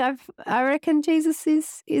 I reckon Jesus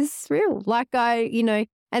is real.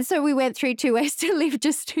 And so we went through 2 ways to live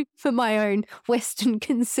just for my own Western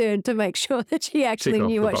concern to make sure that she actually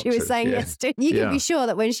knew what she was saying yes to. You can be sure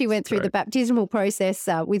that when she went through the baptismal process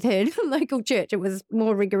with her local church, it was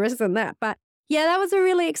more rigorous than that. But yeah, that was a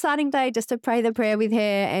really exciting day just to pray the prayer with her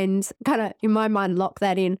and kind of, in my mind, lock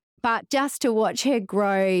that in. But just to watch her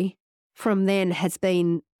grow from then has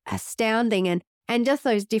been astounding, and just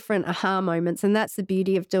those different aha moments. And that's the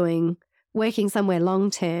beauty of working somewhere long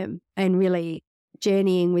term and really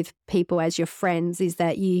journeying with people as your friends, is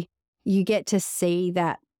that you get to see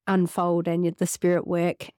that unfold and the Spirit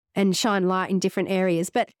work and shine light in different areas.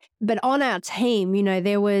 But on our team,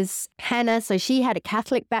 there was Hannah. So she had a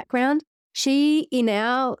Catholic background. In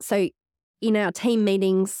our team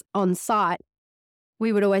meetings on site,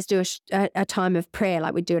 we would always do a time of prayer.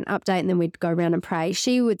 Like we'd do an update and then we'd go around and pray.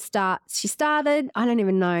 She started, I don't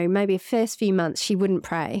even know, maybe the first few months she wouldn't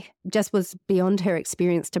pray. Just was beyond her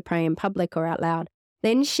experience to pray in public or out loud.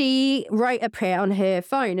 Then she wrote a prayer on her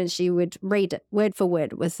phone and she would read it word for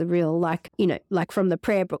word. It was the real, like from the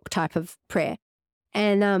prayer book type of prayer.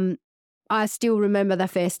 And I still remember the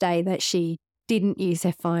first day that she didn't use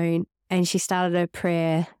her phone and she started her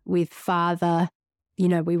prayer with, Father,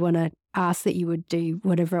 we want to ask that you would do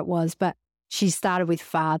whatever it was. But she started with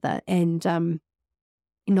Father and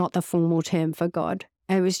not the formal term for God.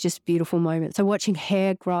 And it was just a beautiful moment. So watching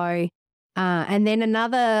her grow. And then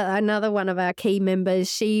another one of our key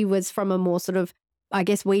members, she was from a more sort of, I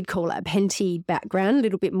guess we'd call it a Penty background, a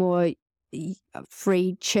little bit more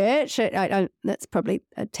free church. That's probably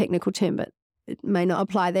a technical term, but it may not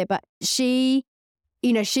apply there. But she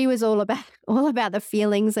was all about the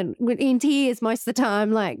feelings and in tears most of the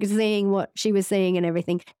time, like seeing what she was seeing and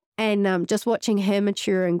everything. And just watching her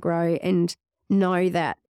mature and grow and know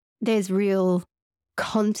that there's real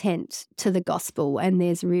content to the gospel and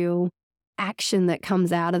there's real action that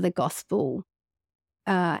comes out of the gospel.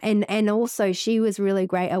 And also she was really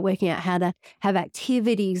great at working out how to have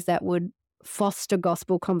activities that would foster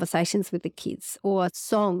gospel conversations with the kids or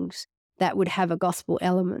songs that would have a gospel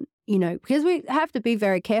element, because we have to be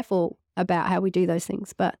very careful about how we do those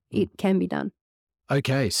things, but it can be done.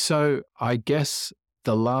 Okay, so I guess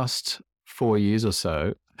the last 4 years or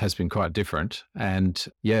so has been quite different. And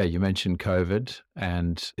yeah, you mentioned COVID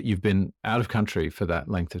and you've been out of country for that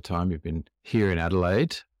length of time. You've been here in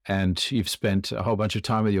Adelaide and you've spent a whole bunch of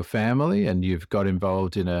time with your family and you've got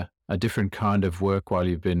involved in a different kind of work while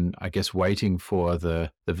you've been, I guess, waiting for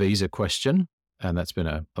the visa question. And that's been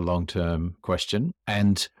a long-term question.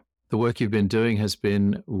 And the work you've been doing has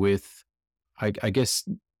been with, I guess,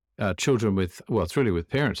 children with, well, it's really with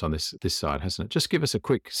parents on this side, hasn't it? Just give us a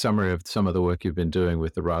quick summary of some of the work you've been doing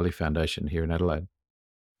with the Riley Foundation here in Adelaide.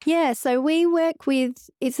 Yeah, so we work with,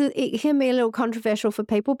 it can be a little controversial for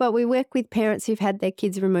people, but we work with parents who've had their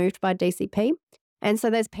kids removed by DCP. And so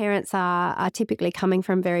those parents are typically coming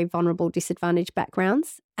from very vulnerable, disadvantaged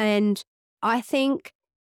backgrounds. And I think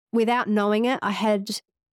without knowing it, I had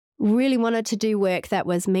really wanted to do work that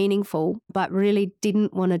was meaningful, but really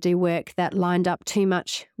didn't want to do work that lined up too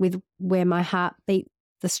much with where my heart beat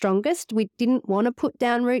the strongest. We didn't want to put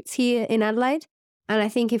down roots here in Adelaide. And I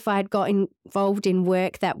think if I had got involved in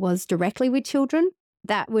work that was directly with children,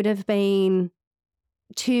 that would have been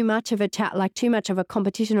too much of a too much of a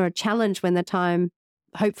competition or a challenge when the time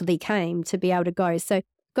hopefully came to be able to go. So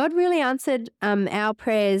God really answered our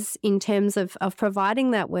prayers in terms of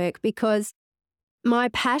providing that work, because my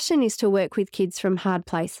passion is to work with kids from hard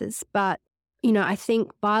places. But, I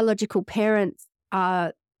think biological parents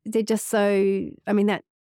they're just so, there's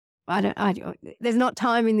not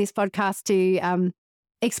time in this podcast to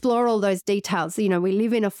explore all those details. We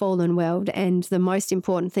live in a fallen world and the most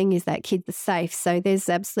important thing is that kids are safe. So there's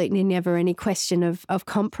absolutely never any question of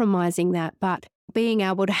compromising that. But being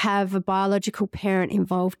able to have a biological parent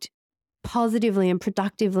involved positively and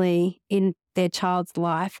productively in their child's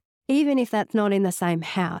life, even if that's not in the same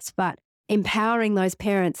house, but empowering those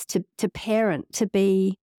parents to parent, to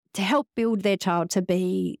help build their child to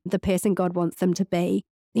be the person God wants them to be.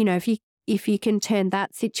 If you can turn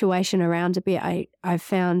that situation around a bit, I've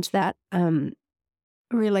found that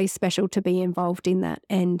really special to be involved in that.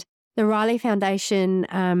 And the Riley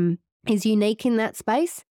Foundation is unique in that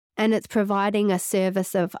space, and it's providing a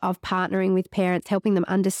service of partnering with parents, helping them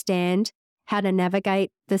understand how to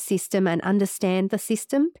navigate the system and understand the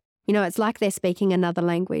system. it's like they're speaking another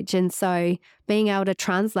language. And so being able to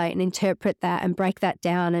translate and interpret that and break that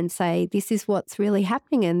down and say, this is what's really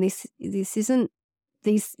happening, and this isn't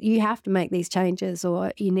these, you have to make these changes,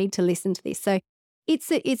 or you need to listen to this. So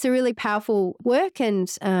it's a really powerful work.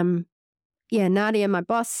 And Nadia, my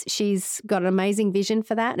boss, she's got an amazing vision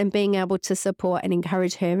for that, and being able to support and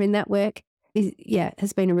encourage her in that work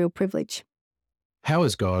has been a real privilege. How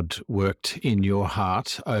has God worked in your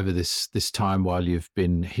heart over this time while you've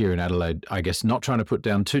been here in Adelaide? I guess not trying to put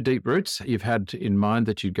down too deep roots. You've had in mind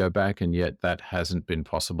that you'd go back, and yet that hasn't been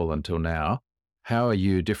possible until now. How are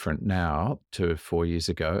you different now to 4 years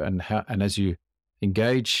ago? And as you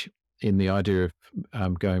engage in the idea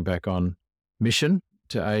of going back on mission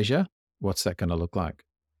to Asia, what's that going to look like?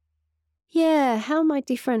 Yeah, how am I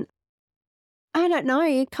different? I don't know.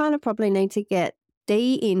 You kind of probably need to get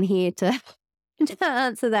Dee in here to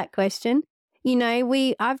answer that question.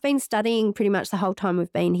 I've been studying pretty much the whole time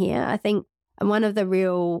we've been here. I think one of the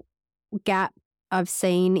real gap I've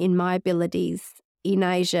seen in my abilities in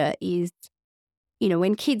Asia is,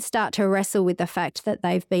 when kids start to wrestle with the fact that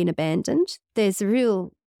they've been abandoned, there's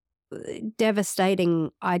real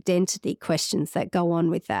devastating identity questions that go on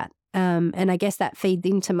with that. And I guess that feeds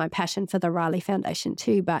into my passion for the Riley Foundation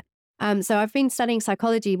too. But so I've been studying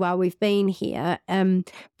psychology while we've been here.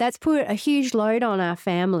 That's put a huge load on our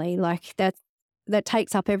family. Like that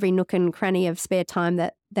takes up every nook and cranny of spare time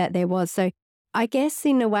that there was. So I guess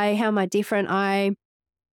in a way, how am I different? I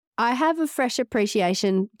have a fresh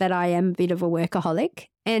appreciation that I am a bit of a workaholic,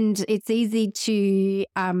 and it's easy to,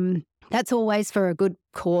 that's always for a good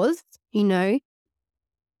cause,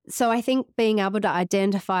 So I think being able to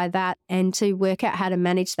identify that and to work out how to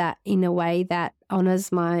manage that in a way that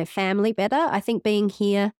honours my family better. I think being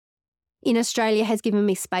here in Australia has given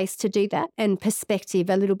me space to do that, and perspective,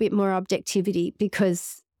 a little bit more objectivity,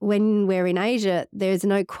 because when we're in Asia, there's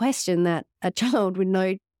no question that a child with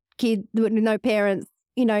no kid, with no parents,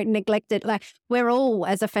 neglected, like we're all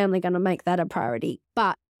as a family going to make that a priority.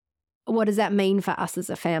 But what does that mean for us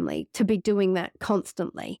as a family to be doing that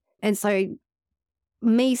constantly? And so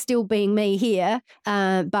me still being me here,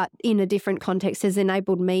 but in a different context, has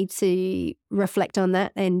enabled me to reflect on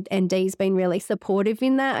that. And Dee's been really supportive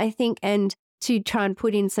in that, I think, and to try and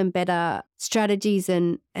put in some better strategies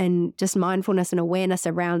and just mindfulness and awareness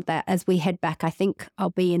around that as we head back. I think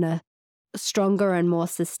I'll be in a stronger and more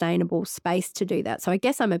sustainable space to do that. So I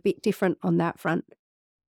guess I'm a bit different on that front.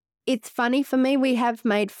 It's funny for me, we have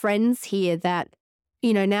made friends here that,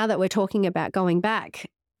 now that we're talking about going back,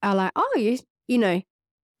 are like, oh, I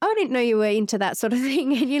didn't know you were into that sort of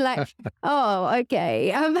thing. And you're like, oh,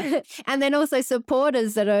 okay. And then also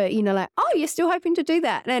supporters that are, like, oh, you're still hoping to do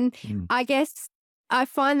that. And I guess I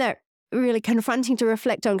find that really confronting to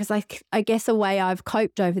reflect on, because I guess a way I've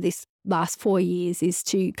coped over this last 4 years is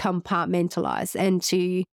to compartmentalize and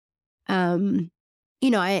to,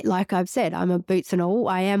 like I've said, I'm a boots and all.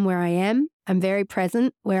 I am where I am. I'm very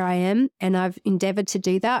present where I am. And I've endeavoured to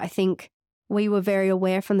do that. I think we were very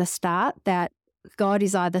aware from the start that God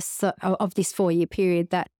is either, of this 4-year period,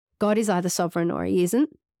 that God is either sovereign or he isn't.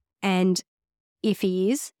 And if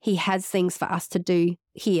he is, he has things for us to do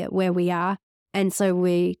here where we are. And so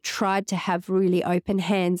we tried to have really open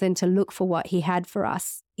hands and to look for what he had for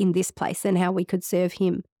us in this place and how we could serve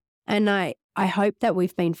him. And I hope that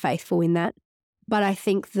we've been faithful in that. But I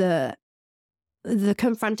think the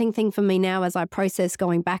confronting thing for me now as I process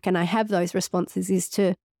going back and I have those responses is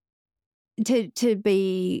to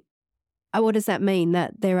be, what does that mean?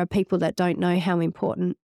 That there are people that don't know how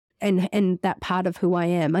important and that part of who I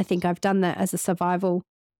am. I think I've done that as a survival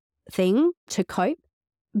thing to cope.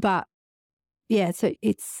 But yeah, so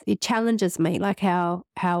it challenges me, like how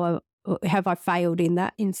have I failed in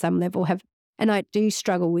that in some level? And I do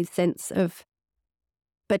struggle with sense of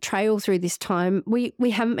betrayal through this time. We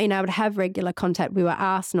haven't been able to have regular contact. We were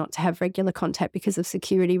asked not to have regular contact because of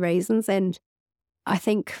security reasons. And I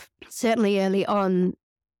think certainly early on,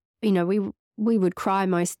 we would cry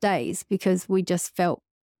most days because we just felt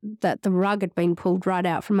that the rug had been pulled right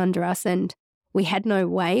out from under us and we had no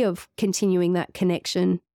way of continuing that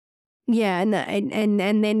connection. Yeah, and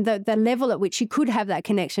then the level at which you could have that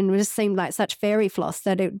connection just seemed like such fairy floss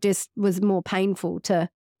that it just was more painful to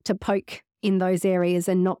poke in those areas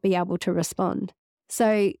and not be able to respond.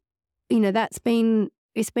 So, it's been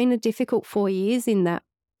a difficult 4 years in that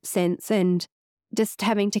sense, and just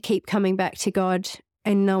having to keep coming back to God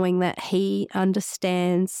and knowing that he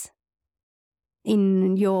understands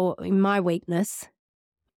in my weakness.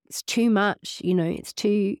 It's too much, it's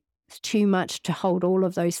too much to hold all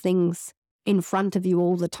of those things in front of you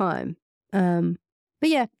all the time. But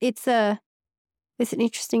yeah, it's an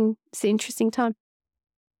interesting time.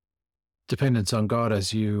 dependence on God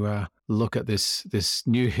as you look at this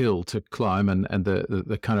new hill to climb and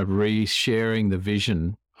the kind of re-sharing the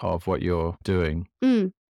vision of what you're doing.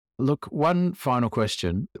 Mm. Look, one final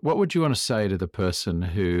question. What would you want to say to the person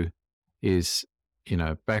who is,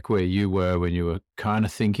 back where you were when you were kind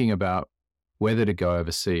of thinking about whether to go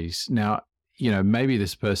overseas? Now, maybe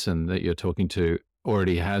this person that you're talking to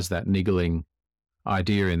already has that niggling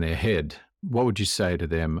idea in their head. What would you say to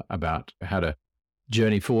them about how to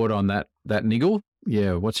journey forward on that niggle?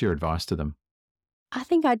 Yeah, what's your advice to them? I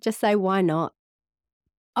think I'd just say, why not?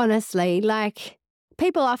 Honestly, like,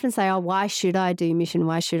 people often say, oh, why should I do mission?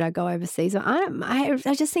 Why should I go overseas?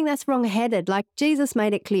 I just think that's wrong-headed. Like, Jesus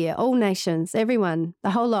made it clear, all nations, everyone,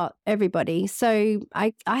 the whole lot, everybody. So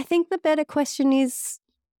I think the better question is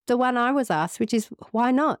the one I was asked, which is,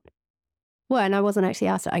 why not? Well, and I wasn't actually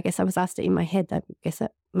asked it. I guess I was asked it in my head. I guess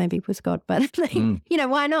that maybe was God. But,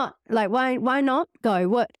 why not? Like, why not go?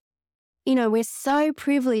 What? We're so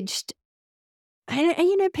privileged.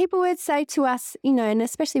 And people would say to us, and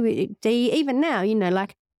especially with Dee, even now,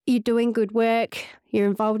 like, you're doing good work, you're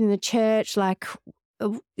involved in the church, like,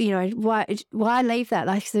 why leave that?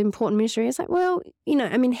 Like, it's an important ministry. It's like, well,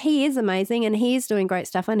 he is amazing and he is doing great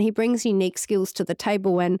stuff and he brings unique skills to the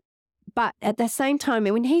table. But at the same time,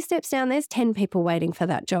 when he steps down, there's 10 people waiting for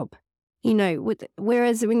that job,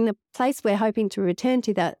 whereas in the place we're hoping to return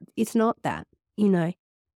to, that it's not that,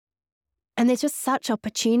 And there's just such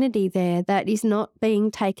opportunity there that is not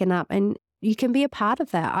being taken up, and you can be a part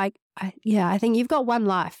of that. I think you've got one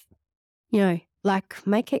life, like,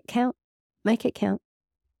 make it count. Make it count.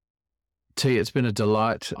 T, it's been a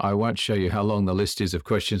delight. I won't show you how long the list is of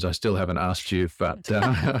questions I still haven't asked you, but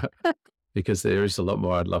because there is a lot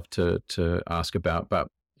more I'd love to ask about. But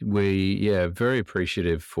very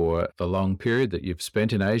appreciative for the long period that you've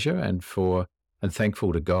spent in Asia and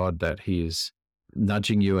thankful to God that He is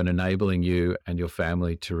nudging you and enabling you and your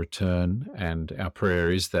family to return. And our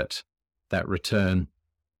prayer is that return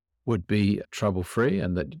would be trouble-free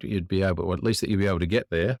and that you'd be able, or at least that you'd be able to get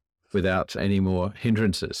there without any more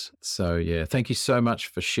hindrances. So, thank you so much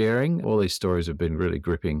for sharing. All these stories have been really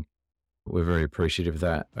gripping. We're very appreciative of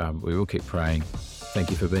that. We will keep praying.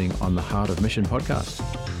 Thank you for being on the Heart of Mission podcast.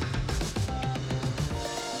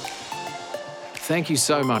 Thank you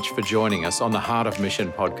so much for joining us on the Heart of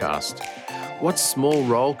Mission podcast. What small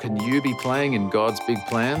role can you be playing in God's big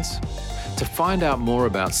plans? To find out more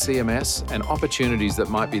about CMS and opportunities that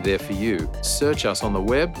might be there for you, search us on the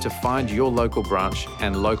web to find your local branch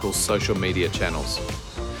and local social media channels.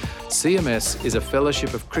 CMS is a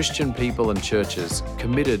fellowship of Christian people and churches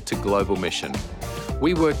committed to global mission.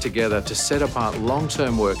 We work together to set apart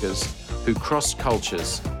long-term workers who cross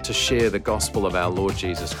cultures to share the gospel of our Lord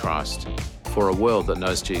Jesus Christ for a world that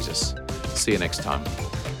knows Jesus. See you next time.